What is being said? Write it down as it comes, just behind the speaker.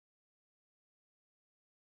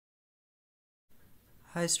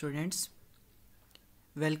Hi students,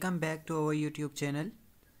 welcome back to our YouTube channel.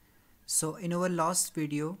 So in our last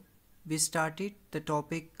video we started the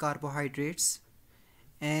topic carbohydrates,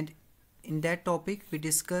 and in that topic we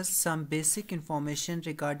discussed some basic information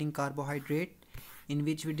regarding carbohydrate, in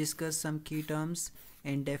which we discussed some key terms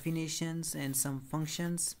and definitions and some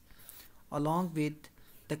functions along with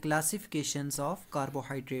the classifications of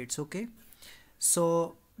carbohydrates. Okay,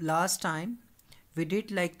 so last time we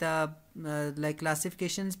did like the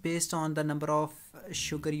classifications based on the number of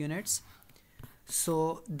sugar units.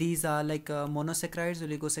 So these are like monosaccharides,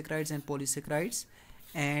 oligosaccharides and polysaccharides,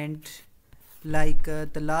 and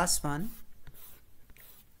the last one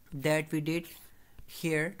that we did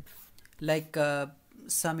here,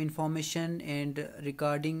 some information and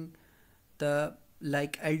regarding the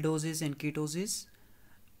aldoses and ketoses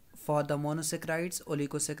for the monosaccharides,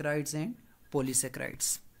 oligosaccharides and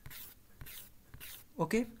polysaccharides.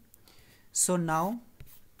 Okay, so now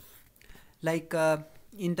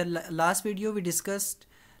in the last video we discussed,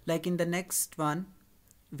 in the next one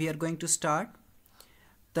we are going to start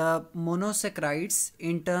the monosaccharides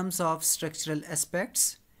in terms of structural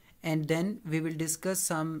aspects, and then we will discuss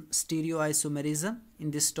some stereoisomerism in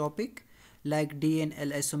this topic, like D and L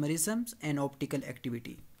isomerisms and optical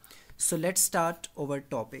activity. So let's start our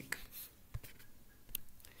topic.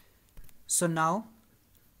 So now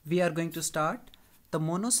we are going to start the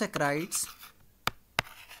monosaccharides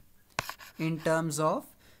in terms of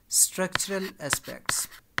structural aspects.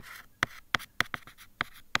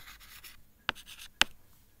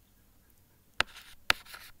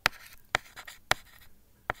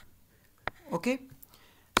 Okay,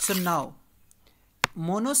 so now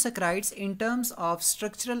monosaccharides in terms of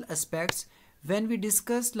structural aspects, when we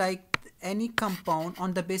discuss like any compound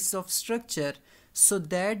on the basis of structure, so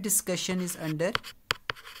that discussion is under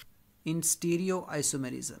in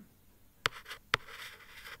stereoisomerism.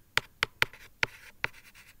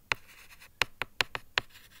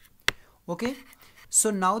 Okay, so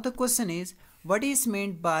now the question is, what is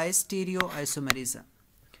meant by stereoisomerism?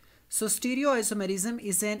 So stereoisomerism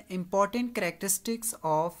is an important characteristics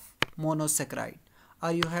of monosaccharide,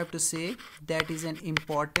 or you have to say that is an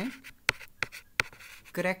important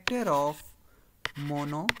character of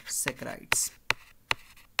monosaccharides.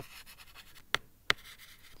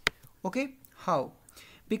 Okay, how?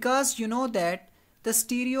 Because you know that the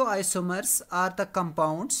stereoisomers are the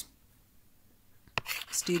compounds.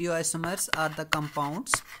 Stereoisomers are the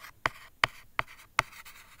compounds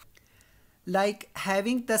like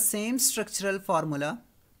having the same structural formula,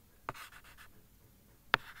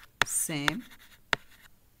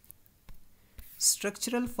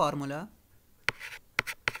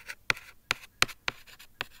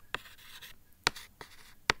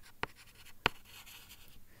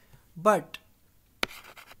 but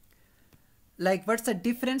what's the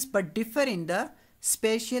difference? But differ in the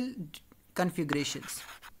spatial configurations.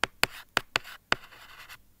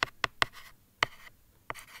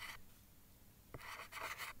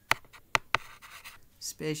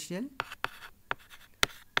 Spatial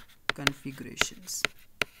configurations.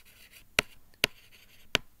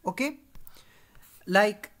 Okay,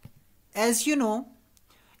 as you know,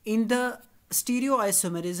 in the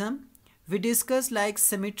stereoisomerism we discuss like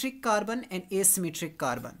symmetric carbon and asymmetric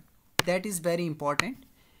carbon. That is very important.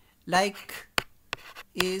 Like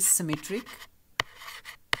asymmetric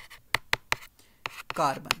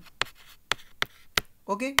carbon.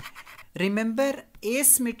 Okay, remember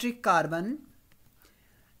asymmetric carbon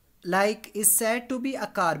is said to be a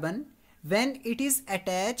carbon when it is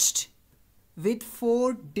attached with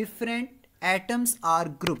 4 different atoms or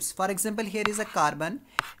groups. For example, here is a carbon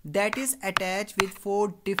that is attached with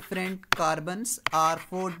 4 different carbons or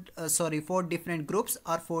 4 different groups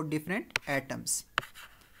or 4 different atoms.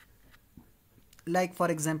 Like for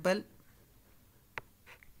example,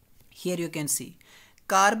 here you can see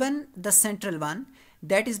carbon, the central one,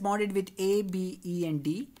 that is bonded with A, B, E and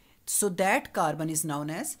D. So that carbon is known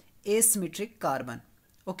as asymmetric carbon.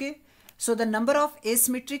 Okay, so the number of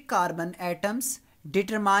asymmetric carbon atoms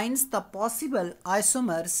determines the possible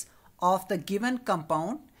isomers of the given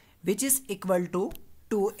compound, which is equal to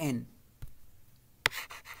 2n.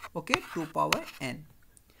 Okay, 2 power n.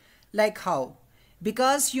 Like how?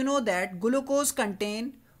 Because you know that glucose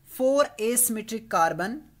contain 4 asymmetric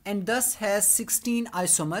carbon and thus has 16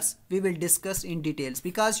 isomers. We will discuss in details,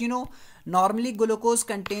 because you know normally glucose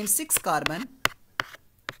contains 6 carbon,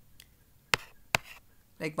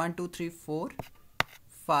 like 1 2 3 4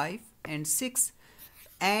 5 and 6,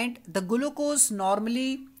 and the glucose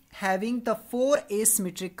normally having the 4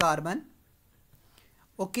 asymmetric carbon.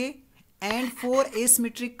 Okay, and 4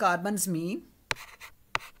 asymmetric carbons mean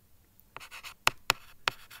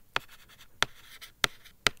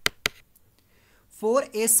 4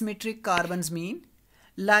 asymmetric carbons mean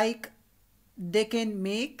like they can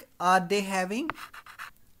make, are they having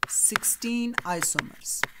 16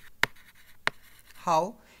 isomers?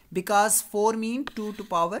 How? Because 4 mean 2 to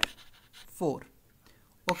power 4.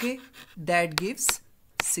 Okay, that gives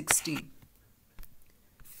 16.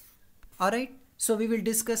 Alright, so we will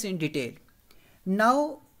discuss in detail.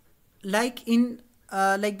 Now, like in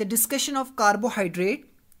the discussion of carbohydrate,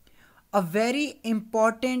 a very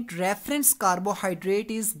important reference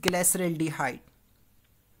carbohydrate is glyceraldehyde.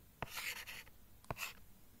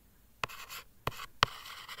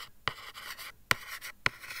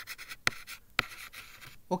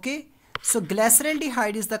 Okay, so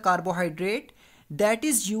glyceraldehyde is the carbohydrate that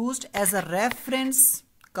is used as a reference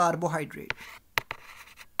carbohydrate.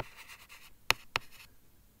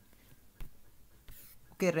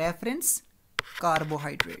 Okay, reference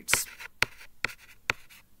carbohydrates.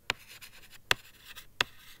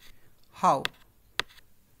 How?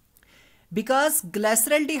 Because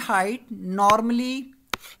glyceraldehyde normally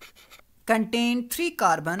contain 3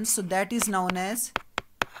 carbons, so that is known as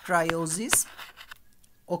trioses.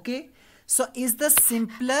 Okay, so is the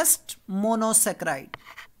simplest monosaccharide.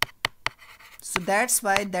 So that's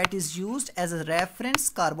why that is used as a reference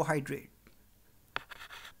carbohydrate.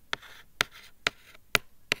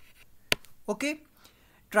 Okay,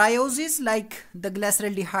 trioses like the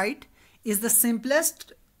glyceraldehyde is the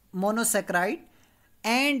simplest monosaccharide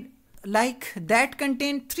and like that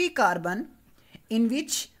contain 3 carbon in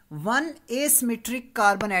which 1 asymmetric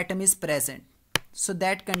carbon atom is present. So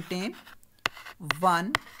that contain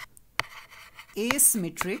 1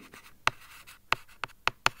 asymmetric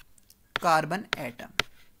carbon atom.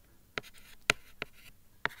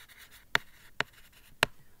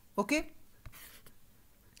 Okay,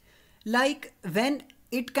 like when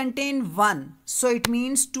it contain 1, so it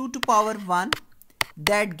means 2 to power 1,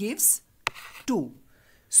 that gives 2.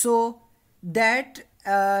 So that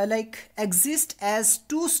like exist as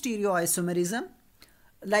 2 stereoisomerism,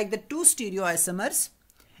 like the 2 stereoisomers,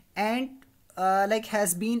 and like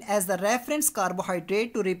has been as the reference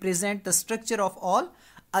carbohydrate to represent the structure of all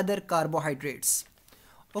other carbohydrates.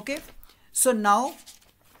 Okay, so now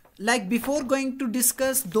like before going to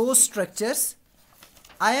discuss those structures,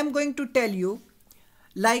 I am going to tell you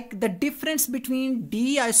like the difference between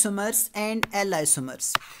D isomers and L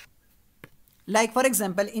isomers. Like for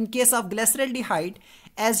example, in case of glyceraldehyde,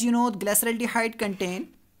 as you know, glyceraldehyde contain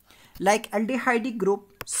like aldehyde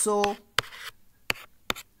group. So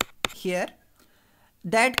here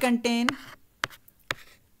that contain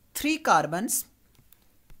 3 carbons.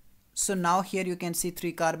 So now here you can see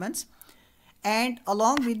 3 carbons, and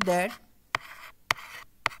along with that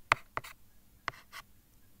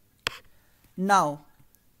now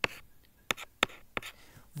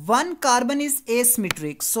 1 carbon is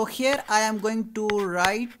asymmetric. So here I am going to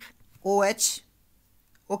write OH.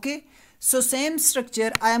 Okay, so same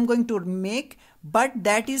structure I am going to make, but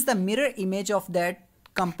that is the mirror image of that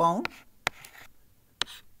compound.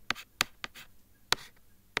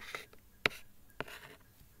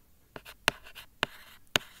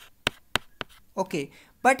 Okay,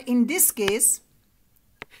 but in this case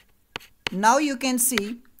now you can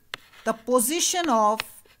see the position of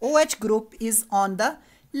OH group is on the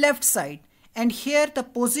left side, and here the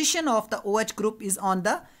position of the OH group is on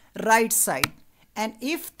the right side. And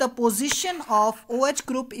if the position of OH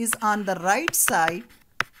group is on the right side,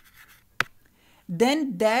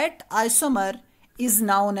 then that isomer is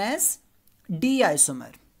known as D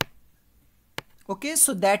isomer. Okay,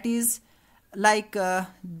 so that is like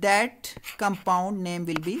that compound name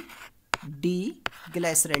will be D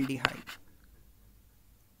glyceraldehyde.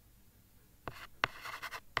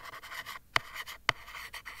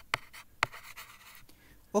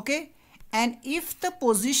 Okay, and if the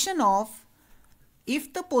position of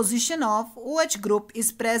OH group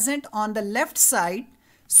is present on the left side,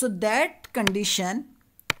 so that condition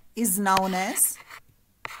is known as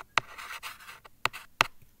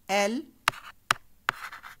L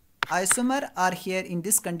isomer, or here in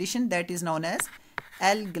this condition that is known as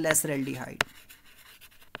L glyceraldehyde.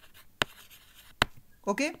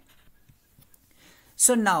 Okay,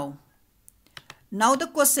 so now the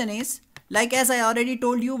question is, like as I already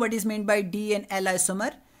told you what is meant by D and L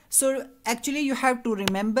isomer. So actually you have to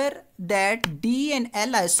remember that D and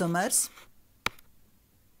L isomers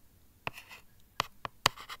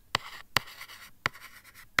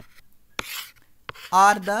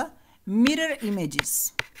are the mirror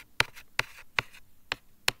images.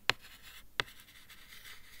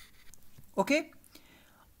 Okay,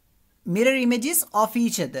 mirror images of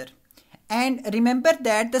each other. And remember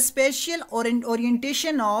that the spatial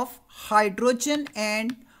orientation of hydrogen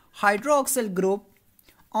and hydroxyl group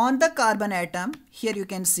on the carbon atom, here you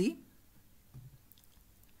can see,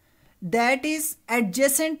 that is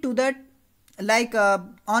adjacent to the,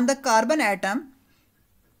 on the carbon atom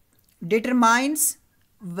determines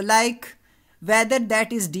like whether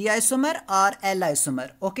that is D isomer or L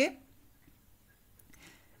isomer. Okay,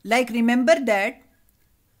 like remember that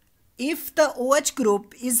if the OH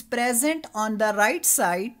group is present on the right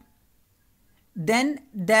side, then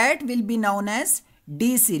that will be known as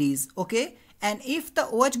D series. Okay, and if the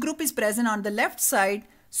OH group is present on the left side,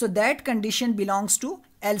 so that condition belongs to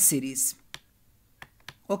L series.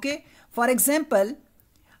 Okay, for example,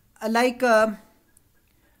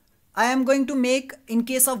 I am going to make, in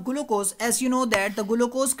case of glucose, as you know that the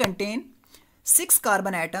glucose contain 6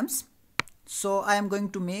 carbon atoms. So I am going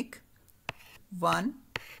to make 1,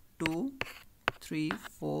 2, 3,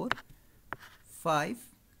 4, 5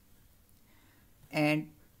 and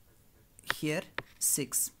here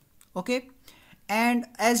 6. Okay, and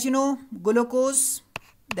as you know, glucose,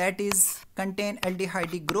 that is contain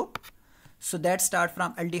aldehyde group, so that start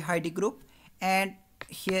from aldehyde group, and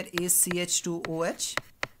here is CH2OH.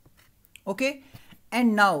 Okay,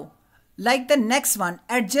 and now like the next one,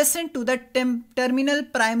 adjacent to the terminal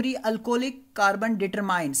primary alcoholic carbon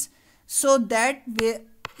determines, so that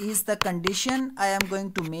is the condition I am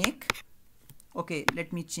going to make. Okay,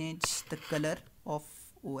 let me change the color of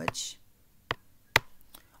OH.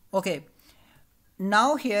 Okay,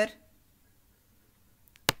 now here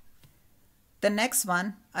the next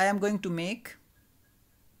one I am going to make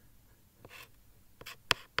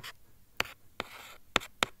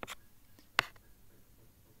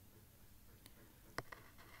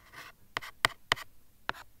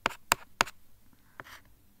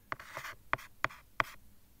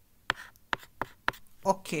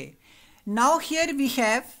okay, now here we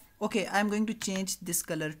have, okay, I am going to change this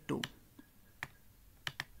color too.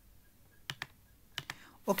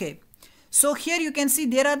 Okay, so here you can see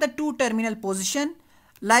there are the two terminal position,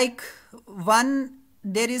 like one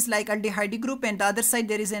there is like aldehyde group and the other side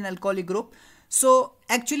there is an alcoholic group. So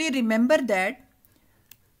actually remember that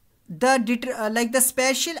the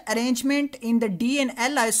spatial arrangement in the D and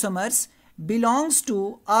L isomers belongs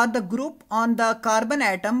to or the group on the carbon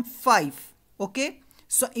atom 5. Okay,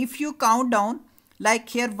 so if you count down, like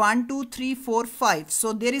here 1, 2, 3, 4, 5,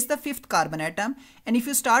 so there is the 5th carbon atom, and if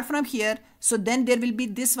you start from here, so then there will be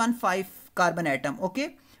this one 5 carbon atom.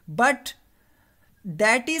 Okay, but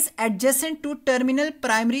that is adjacent to terminal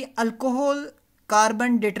primary alcohol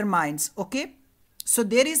carbon determines. Okay, so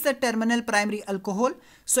there is the terminal primary alcohol,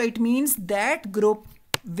 so it means that group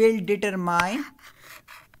will determine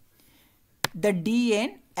the D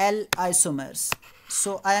and L isomers.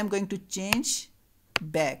 So I am going to change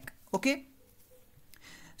back. Okay,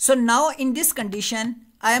 so now in this condition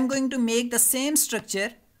I am going to make the same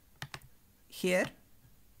structure here.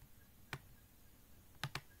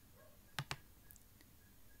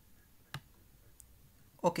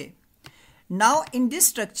 Okay, now in this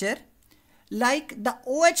structure, like the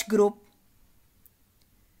OH group,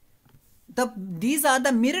 these are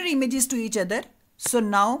the mirror images to each other. So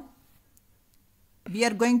now we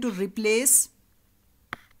are going to replace,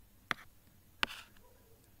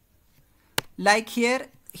 like here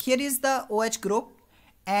is the OH group,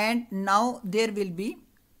 and now there will be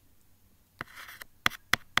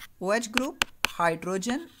OH group,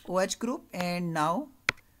 hydrogen, OH group, and now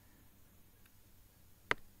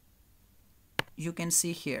you can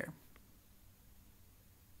see here.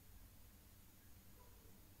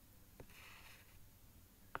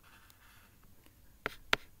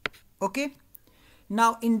 Okay,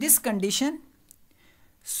 now in this condition,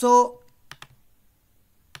 so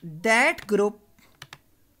that group,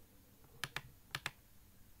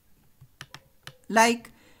 like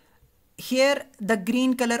here the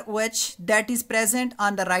green color OH that is present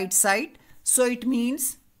on the right side, so it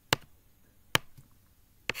means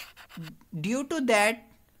due to that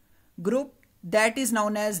group that is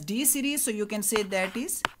known as D series, so you can say that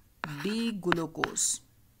is D glucose.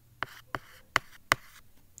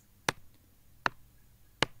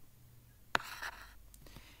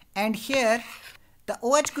 And here the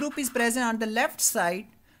OH group is present on the left side,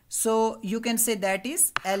 so you can say that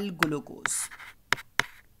is L glucose.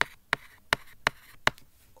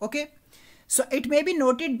 Okay, so it may be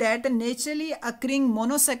noted that the naturally occurring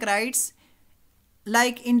monosaccharides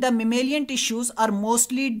like in the mammalian tissues are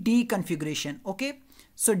mostly D configuration. Okay,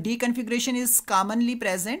 so D configuration is commonly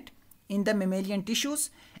present in the mammalian tissues,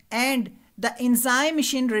 and the enzyme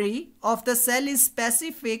machinery of the cell is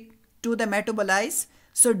specific to the metabolize,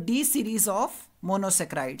 so D series of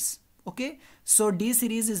monosaccharides. Okay, so D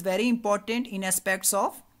series is very important in aspects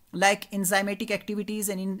of like enzymatic activities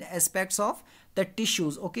and in aspects of the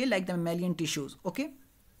tissues, okay, like the mammalian tissues, okay.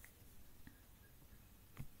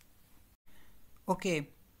 Okay,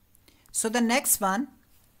 so the next one,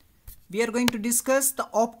 we are going to discuss the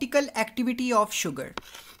optical activity of sugar.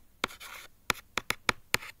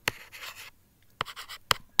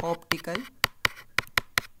 Optical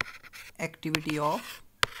activity of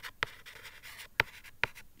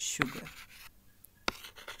sugar.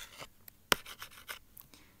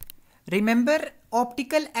 Remember,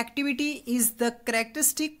 optical activity is the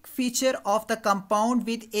characteristic feature of the compound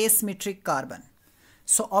with asymmetric carbon.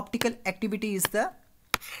 So optical activity is the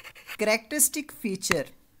characteristic feature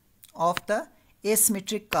of the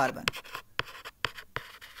asymmetric carbon.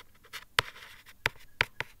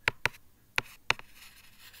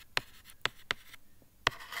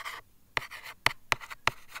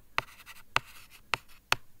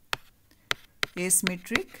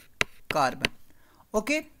 Asymmetric carbon,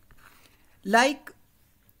 okay. Like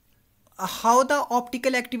how the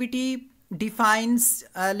optical activity defines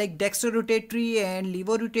like dextrorotatory and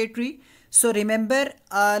levorotatory. So remember,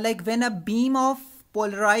 like when a beam of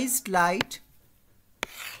polarized light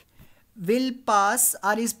will pass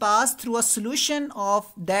or is passed through a solution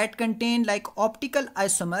of that contain like optical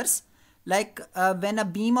isomers, like when a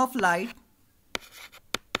beam of light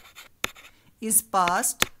is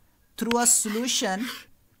passed through a solution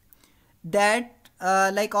that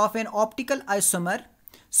like of an optical isomer,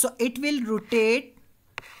 so it will rotate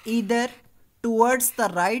either towards the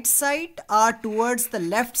right side or towards the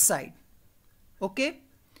left side, okay.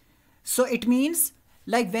 So it means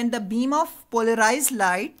like when the beam of polarized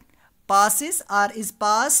light passes or is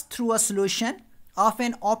passed through a solution of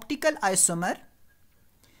an optical isomer,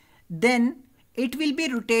 then it will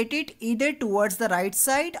be rotated either towards the right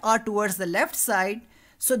side or towards the left side.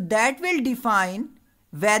 So that will define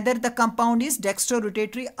whether the compound is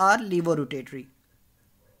dextrorotatory or levorotatory,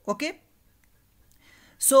 okay.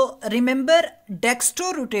 So remember,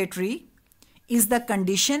 dextrorotatory is the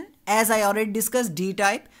condition, as I already discussed, D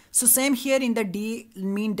type. So same here in the D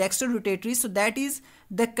mean dextrorotatory. So that is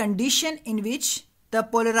the condition in which the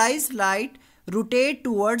polarized light rotate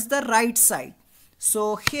towards the right side.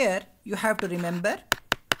 So here you have to remember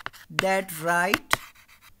that right,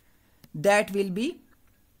 that will be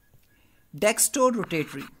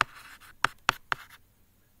dextrorotatory.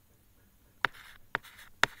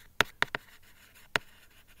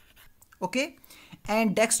 Okay,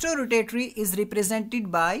 and dextrorotatory is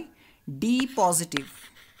represented by D positive.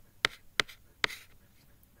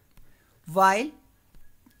 While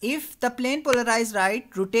if the plane polarized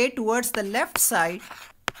light rotate towards the left side,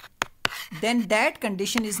 then that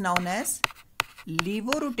condition is known as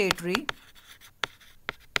levorotatory,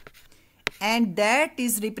 and that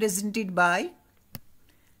is represented by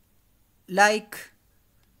like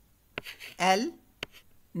L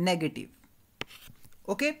negative,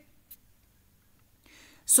 okay.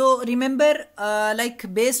 So remember,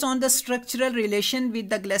 like based on the structural relation with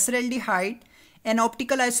the glyceraldehyde, an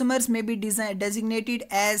optical isomers may be designated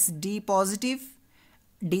as D positive,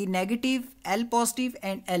 D negative, L positive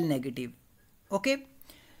and L negative, okay.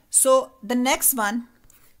 So the next one,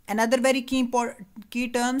 another very key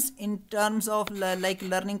terms in terms of like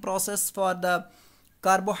learning process for the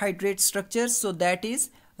carbohydrate structures, so that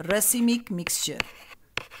is racemic mixture.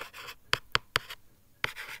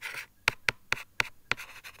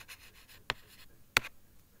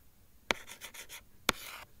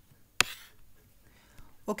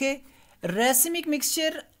 Okay, racemic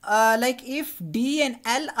mixture, like if D and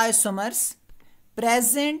L isomers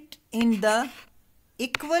present in the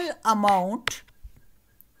equal amount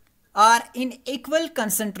or in equal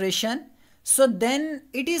concentration, so then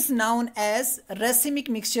it is known as racemic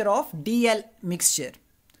mixture of DL mixture.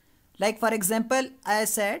 Like for example, I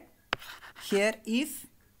said here, if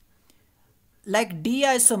like D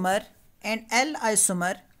isomer and L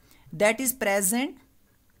isomer that is present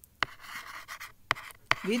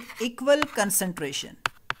with equal concentration,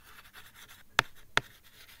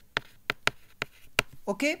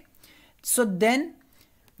 okay, so then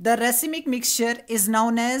the racemic mixture is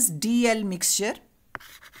known as DL mixture.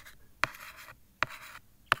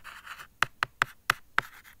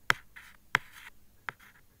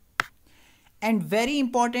 And very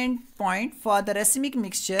important point for the racemic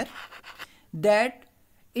mixture, that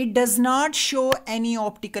it does not show any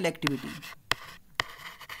optical activity.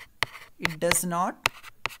 It does not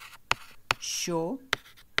show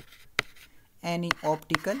any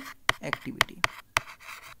optical activity.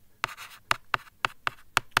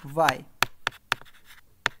 Why?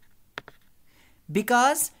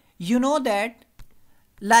 Because you know that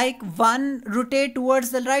like one rotate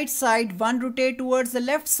towards the right side, one rotate towards the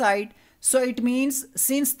left side. So it means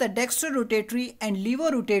since the dextrorotatory and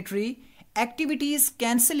levorotatory activities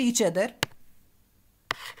cancel each other,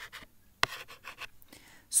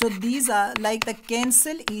 so these are like the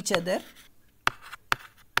cancel each other.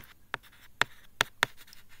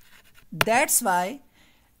 That's why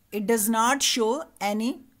it does not show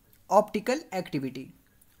any optical activity.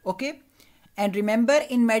 Okay. And remember,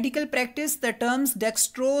 in medical practice, the terms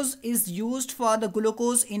dextrose is used for the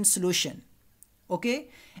glucose in solution. Okay.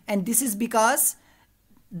 And this is because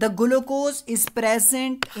the glucose is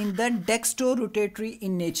present in the dextrorotatory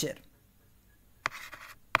in nature.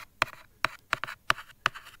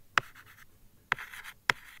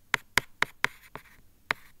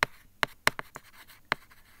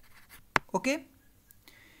 Okay.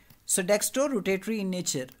 So dextrorotatory in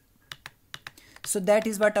nature. So that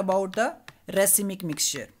is what about the racemic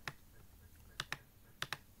mixture.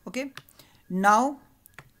 Okay. Now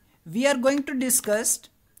we are going to discuss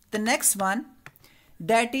the next one,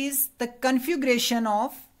 that is the configuration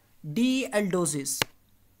of D aldoses.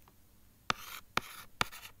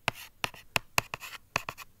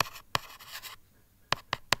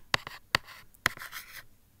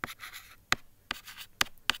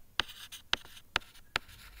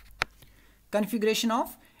 Configuration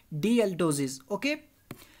of D aldoses. Okay.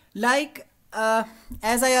 Like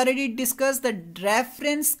as I already discussed, the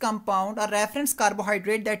reference compound or reference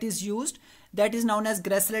carbohydrate that is used, that is known as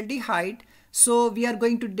glyceraldehyde. So we are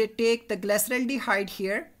going to take the glyceraldehyde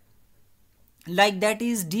here, like that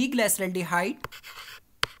is D-glyceraldehyde.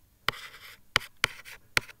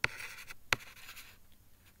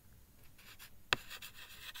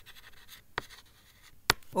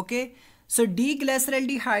 Okay, so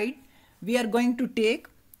D-glyceraldehyde we are going to take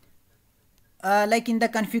like in the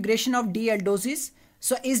configuration of D aldoses.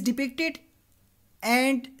 So is depicted,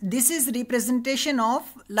 and this is representation of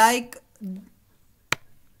like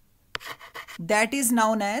that is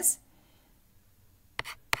known as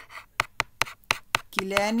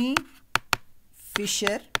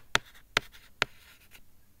Killian-Fischer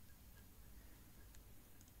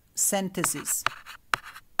synthesis.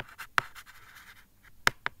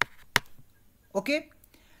 Okay,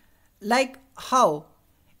 like how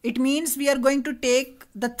it means we are going to take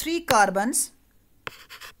the 3 carbons,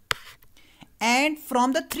 and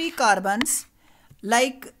from the 3 carbons,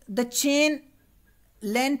 like the chain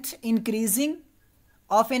length increasing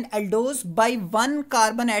of an aldose by 1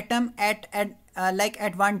 carbon atom at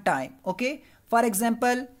one time. Okay, for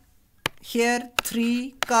example, here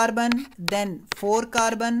 3 carbon, then 4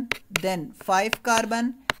 carbon, then 5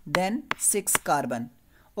 carbon, then 6 carbon.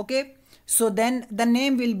 Okay, so then the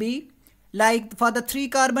name will be like for the 3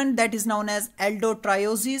 carbon, that is known as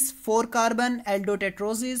aldotrioses, 4 carbon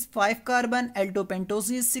aldotetroses, 5 carbon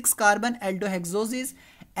aldopentoses, 6 carbon aldohexoses,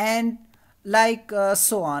 and like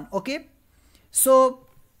so on. Okay, so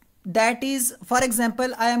that is, for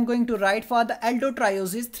example, I am going to write for the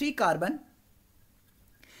aldotrioses 3 carbon.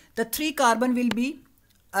 The 3 carbon will be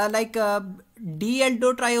like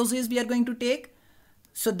D-aldotrioses we are going to take.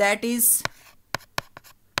 So that is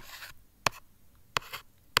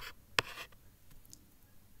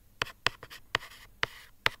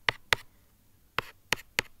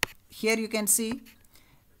here you can see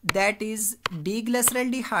that is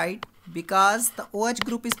D-glyceraldehyde, because the OH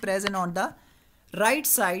group is present on the right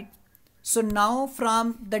side. So now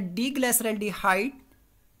from the D-glyceraldehyde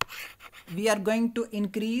we are going to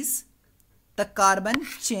increase the carbon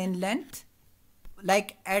chain length,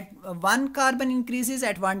 like at 1 carbon increases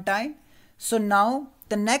at one time. So now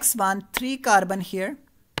the next one 3 carbon here,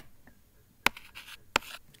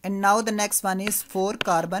 and now the next one is 4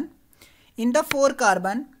 carbon. In the 4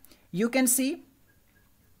 carbon you can see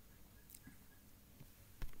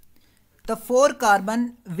the 4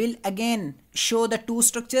 carbon will again show the 2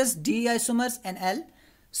 structures, D isomers and L.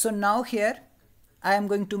 So now here I am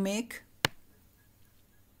going to make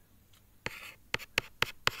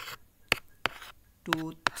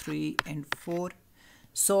 2, 3 and 4.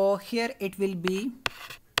 So here it will be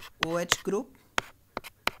OH group,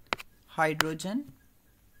 hydrogen,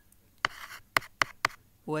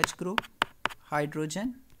 OH group,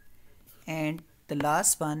 hydrogen, and the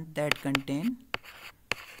last one that contain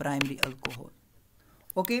primary alcohol.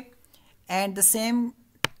 Okay, and the same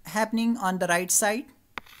happening on the right side.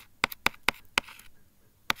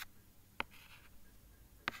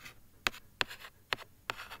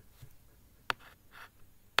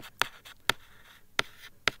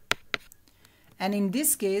 And in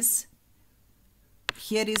this case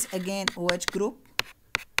here is again OH group,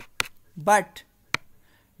 but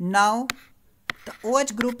now the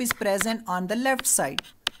OH group is present on the left side.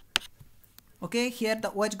 Okay, here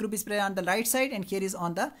the OH group is present on the right side and here is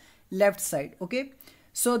on the left side. Okay,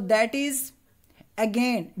 so that is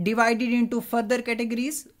again divided into further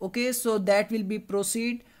categories. Okay, so that will be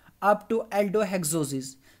proceed up to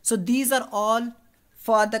aldohexoses. So these are all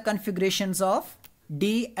for the configurations of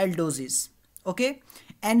D-aldoses. Okay,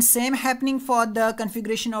 and same happening for the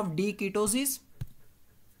configuration of D-ketoses.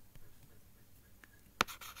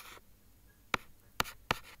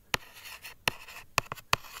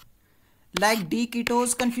 Like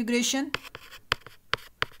D-ketose configuration.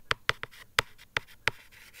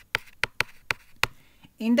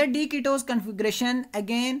 In the D-ketose configuration,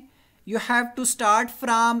 again you have to start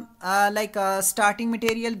from like a starting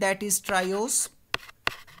material, that is triose.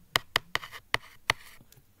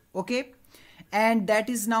 Okay, and that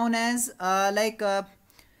is known as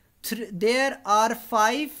there are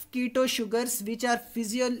 5 keto sugars which are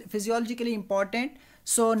physiologically important.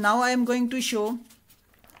 So now I am going to show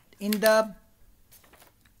in the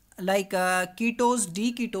ketose,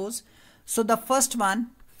 D-ketose. So the first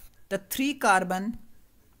one, the 3 carbon,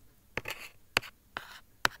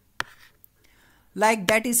 like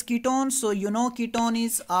that is ketone. So you know ketone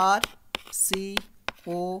is RCOR.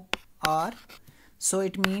 So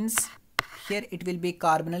it means here it will be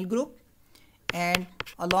carbonyl group, and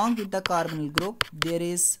along with the carbonyl group there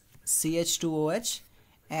is CH2OH,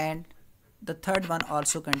 and the third one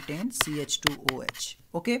also contains CH2OH.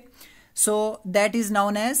 Okay, so that is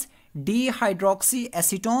known as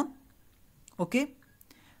dihydroxyacetone. Okay,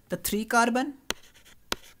 the 3 carbon,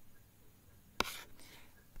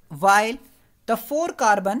 while the 4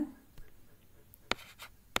 carbon,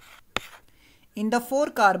 in the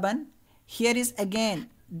 4 carbon here is again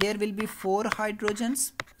there will be 4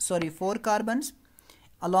 carbons.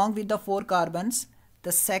 Along with the 4 carbons,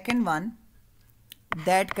 the second one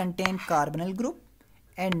that contain carbonyl group,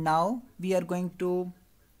 and now we are going to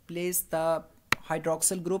place the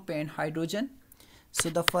hydroxyl group and hydrogen. So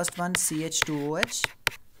the first one CH2OH,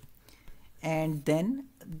 and then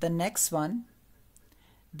the next one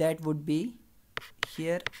that would be,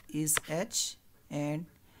 here is H, and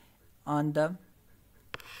on the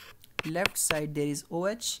left side there is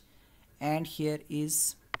OH, and here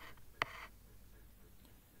is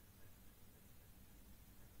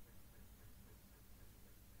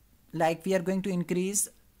like we are going to increase,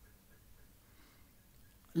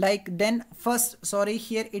 like then first, sorry,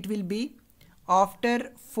 here it will be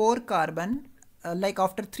after 4 carbon, like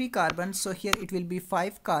after 3 carbon, so here it will be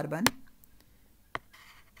 5 carbon.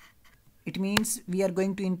 It means we are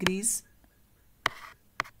going to increase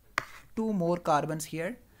 2 more carbons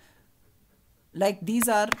here, like these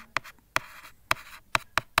are,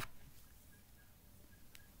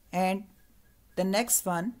 and the next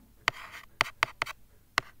one,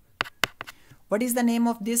 what is the name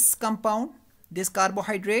of this compound, this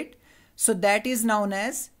carbohydrate? So that is known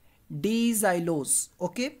as D-xylose.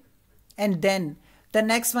 Okay, and then the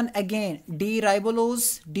next one again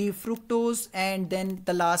D-ribulose, D-fructose, and then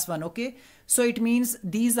the last one. Okay, so it means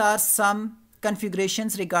these are some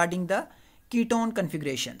configurations regarding the ketone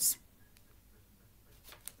configurations.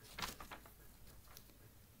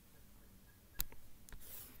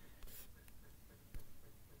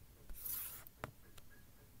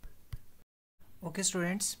 Okay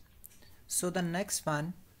students, so the next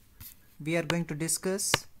one we are going to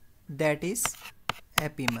discuss, that is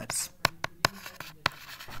epimers.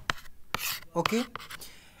 Okay,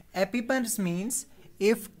 epimers means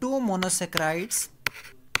if two monosaccharides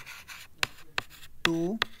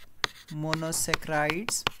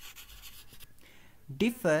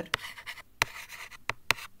differ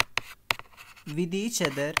with each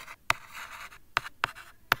other,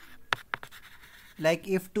 like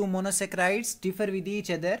if two monosaccharides differ with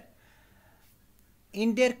each other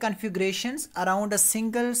in their configurations around a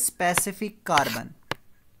single specific carbon,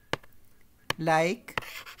 like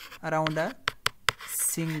around a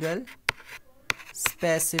single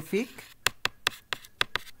specific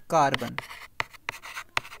carbon.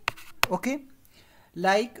 Okay,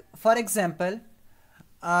 like for example,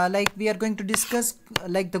 like we are going to discuss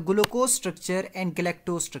like the glucose structure and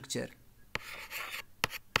galactose structure.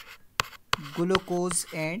 Glucose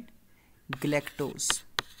and galactose.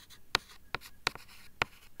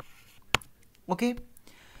 Okay,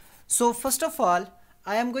 so first of all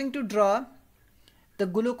I am going to draw the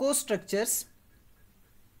glucose structures,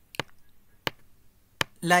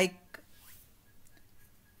 like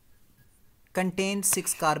contain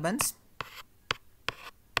 6 carbons.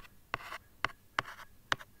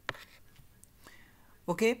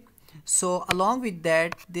 Okay, so along with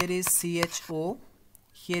that there is CHO,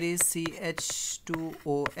 here is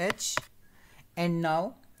CH2OH, And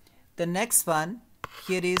now the next one,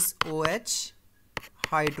 here is OH,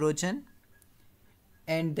 hydrogen,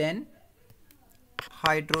 and then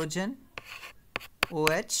hydrogen,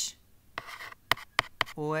 OH,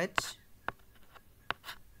 OH,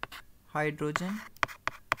 hydrogen,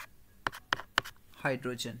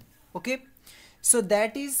 hydrogen. Okay, so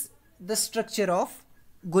that is the structure of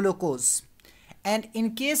glucose. And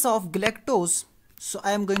in case of galactose, so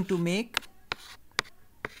I am going to make,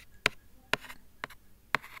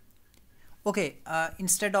 okay,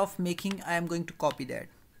 instead of making, I am going to copy that.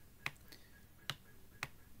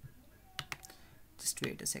 Just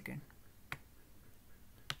wait a second.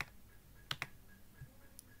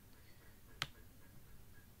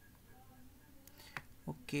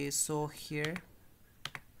 Okay, so here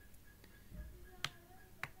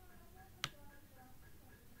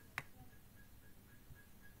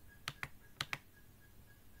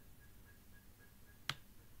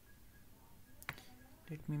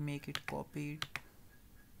let me make it copied.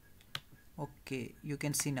 Okay, you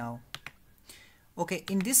can see now. Okay,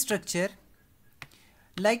 in this structure,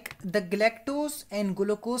 like the galactose and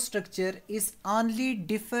glucose structure is only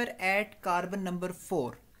differ at carbon number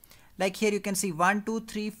 4. Like here you can see 1, 2,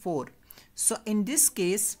 3, 4. So in this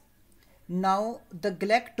case, now the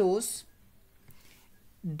galactose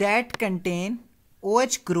that contain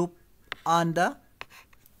OH group on the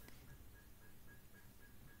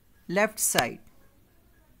left side.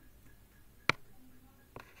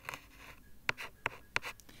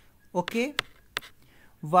 Okay,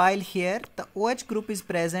 while here the OH group is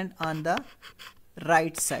present on the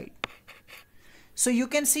right side. So you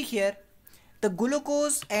can see here the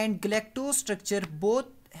glucose and galactose structure both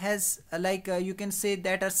has you can say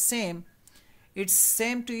that are same, it's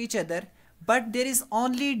same to each other, but there is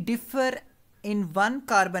only differ in one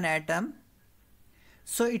carbon atom.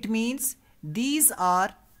 So it means these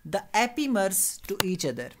are the epimers to each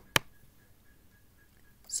other.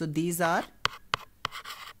 So these are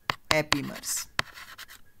epimers.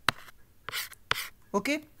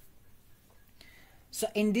 Okay, so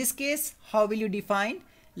in this case, how will you define?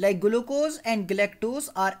 Like glucose and galactose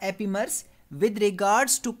are epimers with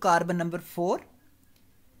regards to carbon number 4.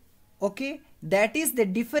 Okay, that is they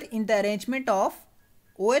differ in the arrangement of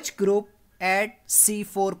OH group at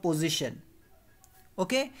C4 position.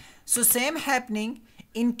 Okay, so same happening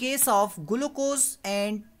in case of glucose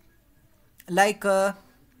and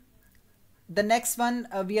the next one,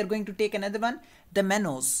 we are going to take another one, the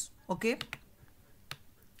mannose. Okay,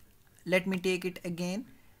 let me take it again,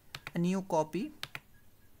 a new copy.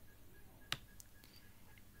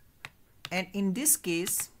 And in this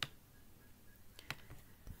case,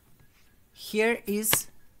 here is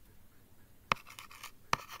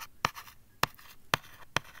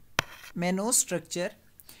mannose structure,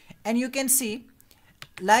 and you can see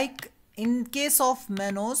like in case of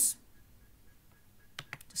mannose,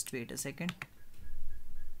 just wait a second.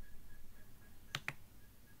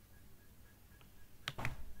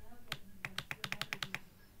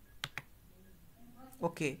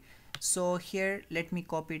 Okay, so here let me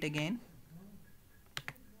copy it again.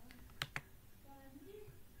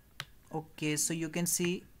 Okay, so you can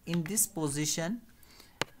see in this position,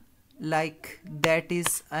 like that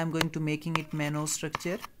is I am going to making it mannose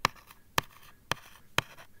structure.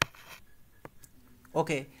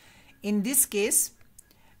 Okay, in this case,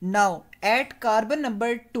 now at carbon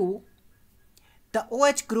number 2 the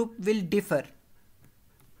OH group will differ.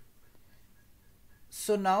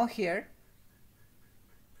 So now here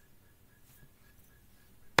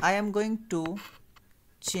I am going to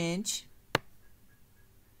change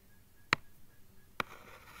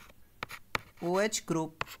OH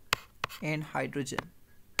group and hydrogen.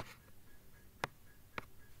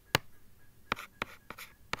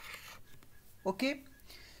 Okay,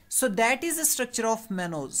 so that is the structure of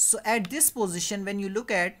mannose. So at this position, when you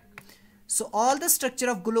look at, so all the structure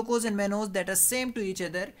of glucose and mannose that are same to each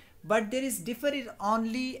other, but there is differ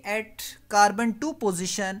only at carbon 2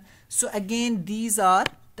 position. So again these are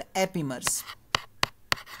the epimers.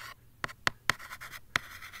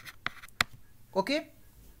 Okay,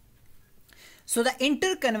 so the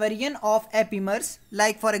interconversion of epimers,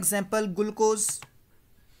 like for example glucose,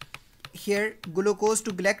 here glucose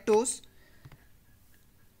to galactose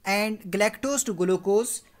and galactose to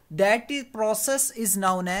glucose, that is process is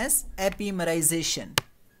known as epimerization.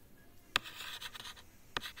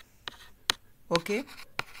 Okay,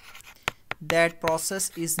 that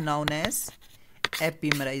process is known as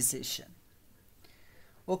epimerization.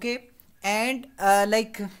 Okay, and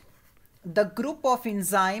like the group of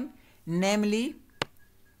enzyme, namely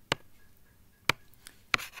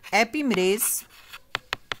epimerase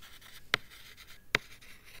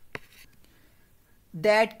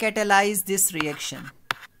that catalyze this reaction.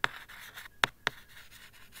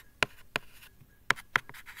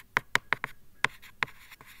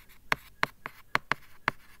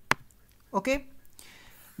 Okay,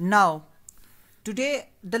 now today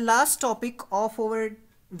the last topic of our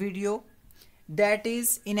video, that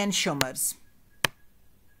is enantiomers.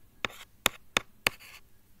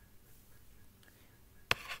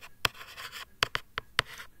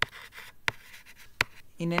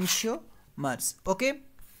 Enantiomers. Okay,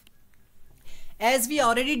 as we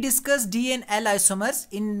already discussed D and L isomers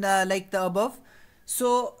in like the above,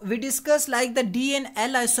 so we discussed like the D and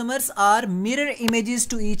L isomers are mirror images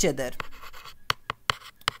to each other.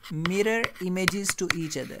 Mirror images to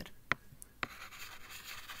each other.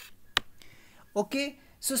 Okay,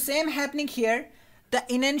 so same happening here. The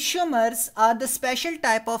enantiomers are the special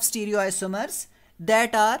type of stereoisomers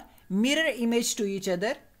that are mirror image to each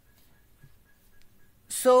other.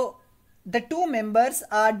 So the two members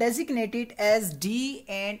are designated as D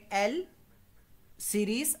and L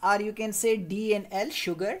series, or you can say D and L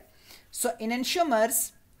sugar. So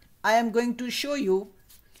enantiomers, I am going to show you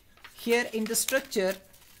here in the structure,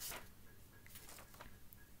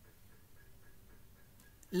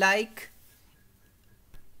 like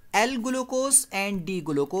L-glucose and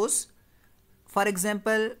D-glucose. For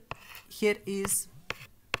example, here is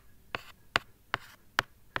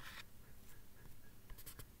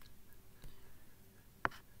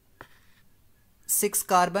six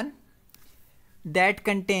carbon that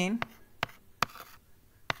contain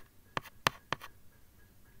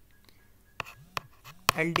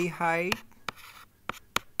aldehyde,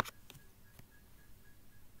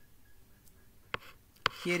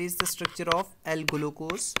 here is the structure of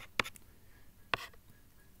L-glucose.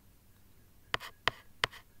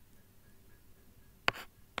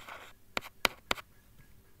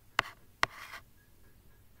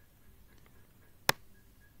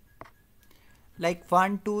 Like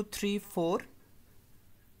 1, 2, 3, 4.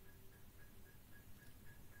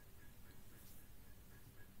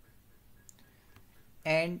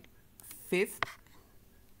 And fifth.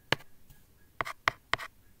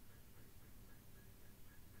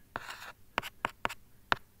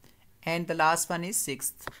 And the last one is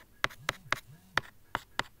sixth.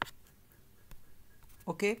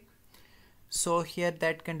 Okay, so here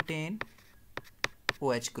that contain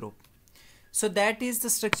OH group. So that is the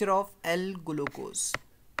structure of L-glucose.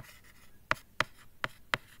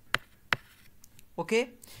 Okay,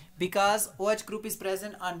 because OH group is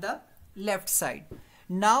present on the left side.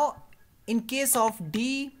 Now in case of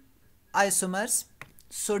D isomers,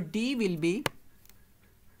 so D will be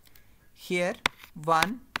here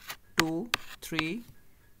 1, 2, 3,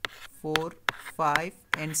 4, 5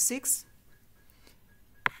 and 6.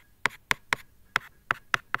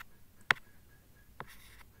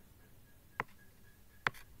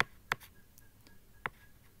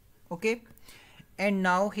 Okay, and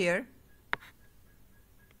now here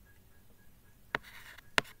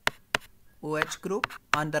OH group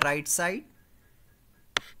on the right side.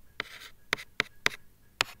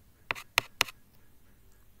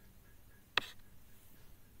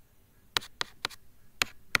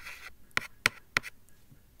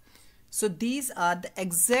 So these are the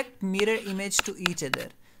exact mirror image to each other.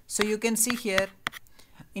 So you can see here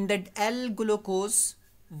in the L-glucose,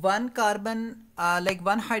 one carbon like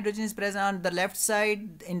one hydrogen is present on the left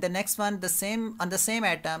side. In the next one, the same on the same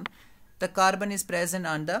atom, the carbon is present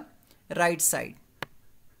on the right side.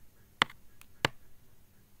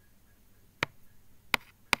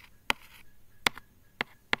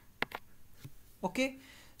 Okay,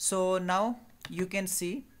 so now you can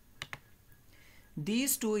see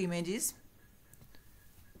these two images.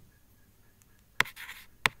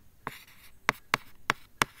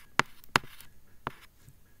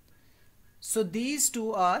 So these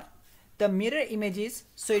two are the mirror images,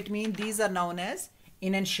 so it means these are known as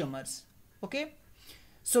enantiomers. Okay,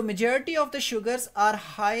 so majority of the sugars are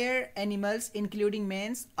higher animals, including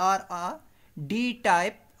males, are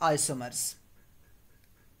D-type isomers.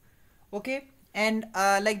 Okay, and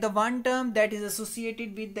like the one term that is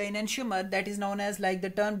associated with the enantiomer, that is known as like the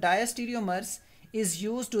term diastereomers, is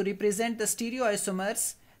used to represent the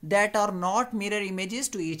stereoisomers that are not mirror images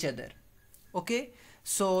to each other. Okay,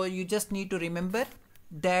 so you just need to remember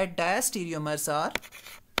that diastereomers are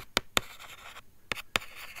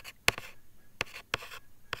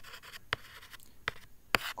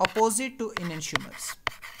opposite to enantiomers.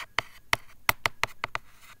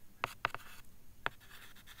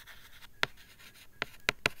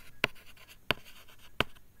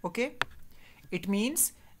 Okay, it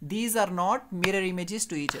means these are not mirror images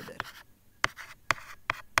to each other.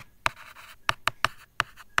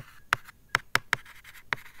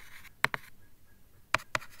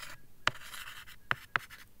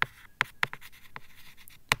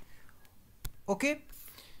 Okay,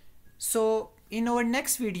 so in our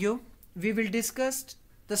next video we will discuss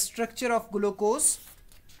the structure of glucose.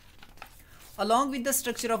 Along with the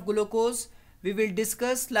structure of glucose, we will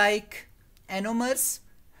discuss like Enantiomers,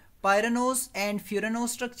 pyranose and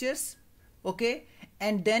furanose structures. Okay,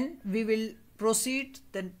 and then we will proceed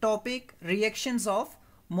the topic reactions of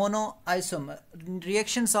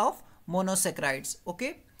monosaccharides.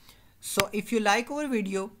 Okay, so if you like our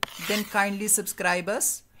video, then kindly subscribe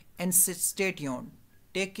us and stay tuned.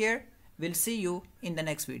 Take care. We'll see you in the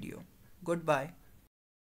next video. Goodbye.